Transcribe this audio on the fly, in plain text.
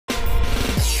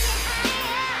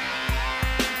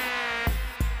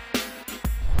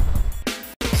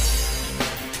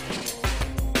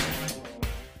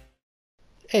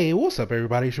Hey, what's up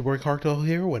everybody? It's your boy Cartel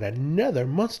here with another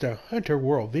Monster Hunter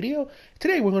World video.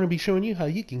 Today we're going to be showing you how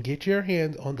you can get your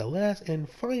hands on the last and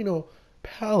final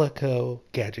Palico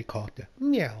gadget called the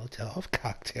Meowlotov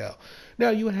cocktail. Now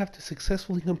you would have to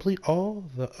successfully complete all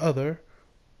the other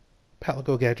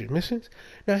Palico Gadget missions.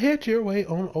 Now head your way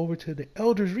on over to the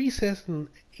Elder's Recess, and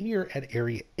here at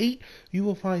Area 8 you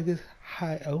will find this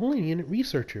Hylian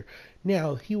researcher.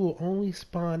 Now he will only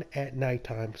spawn at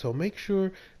nighttime, so make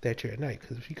sure that you're at night,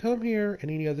 because if you come here at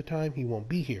any other time he won't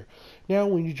be here. Now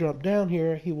when you jump down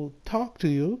here he will talk to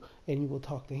you, and you will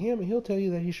talk to him, and he'll tell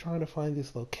you that he's trying to find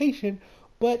this location,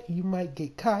 but you might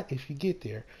get caught if you get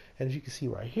there. And as you can see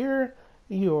right here,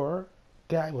 your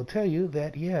guy will tell you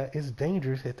that, yeah, it's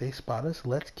dangerous if they spot us.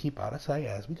 Let's keep out of sight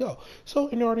as we go. So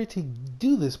in order to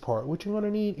do this part, what you're going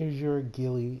to need is your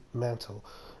ghillie mantle.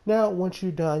 Now once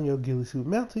you're done your ghillie suit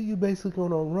mantle, you're basically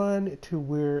going to run to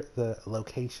where the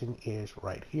location is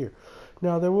right here.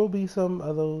 Now there will be some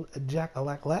of those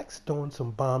jack-a-lack-lacks throwing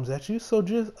some bombs at you, so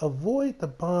just avoid the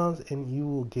bombs and you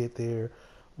will get there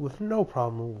with no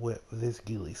problem with this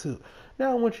ghillie suit.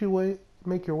 Now once you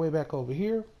make your way back over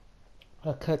here,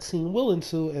 a cutscene will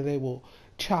ensue and they will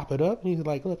chop it up. And he's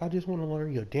like, look, I just want to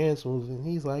learn your dance moves. And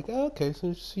he's like, okay,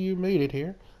 since you made it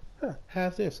here,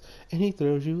 have this. And he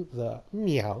throws you the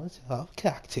Meowlotov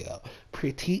cocktail.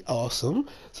 Pretty awesome.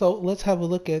 So let's have a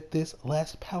look at this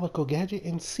last Palico gadget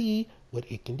and see what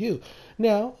it can do.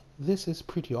 Now, this is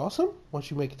pretty awesome. Once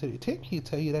you make it to the tip, he'll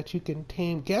tell you that you can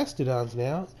tame Gastrodons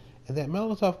now. And that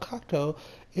Meowlotov cocktail,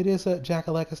 it is a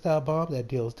Jack-a-Lacka style bomb that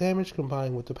deals damage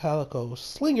combined with the Palico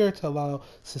slinger to allow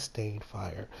sustained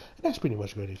fire. And that's pretty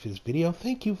much going to do for this video.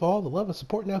 Thank you for all the love and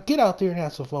support. Now get out there and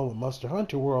have some fun with Monster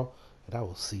Hunter World, and I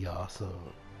will see y'all soon.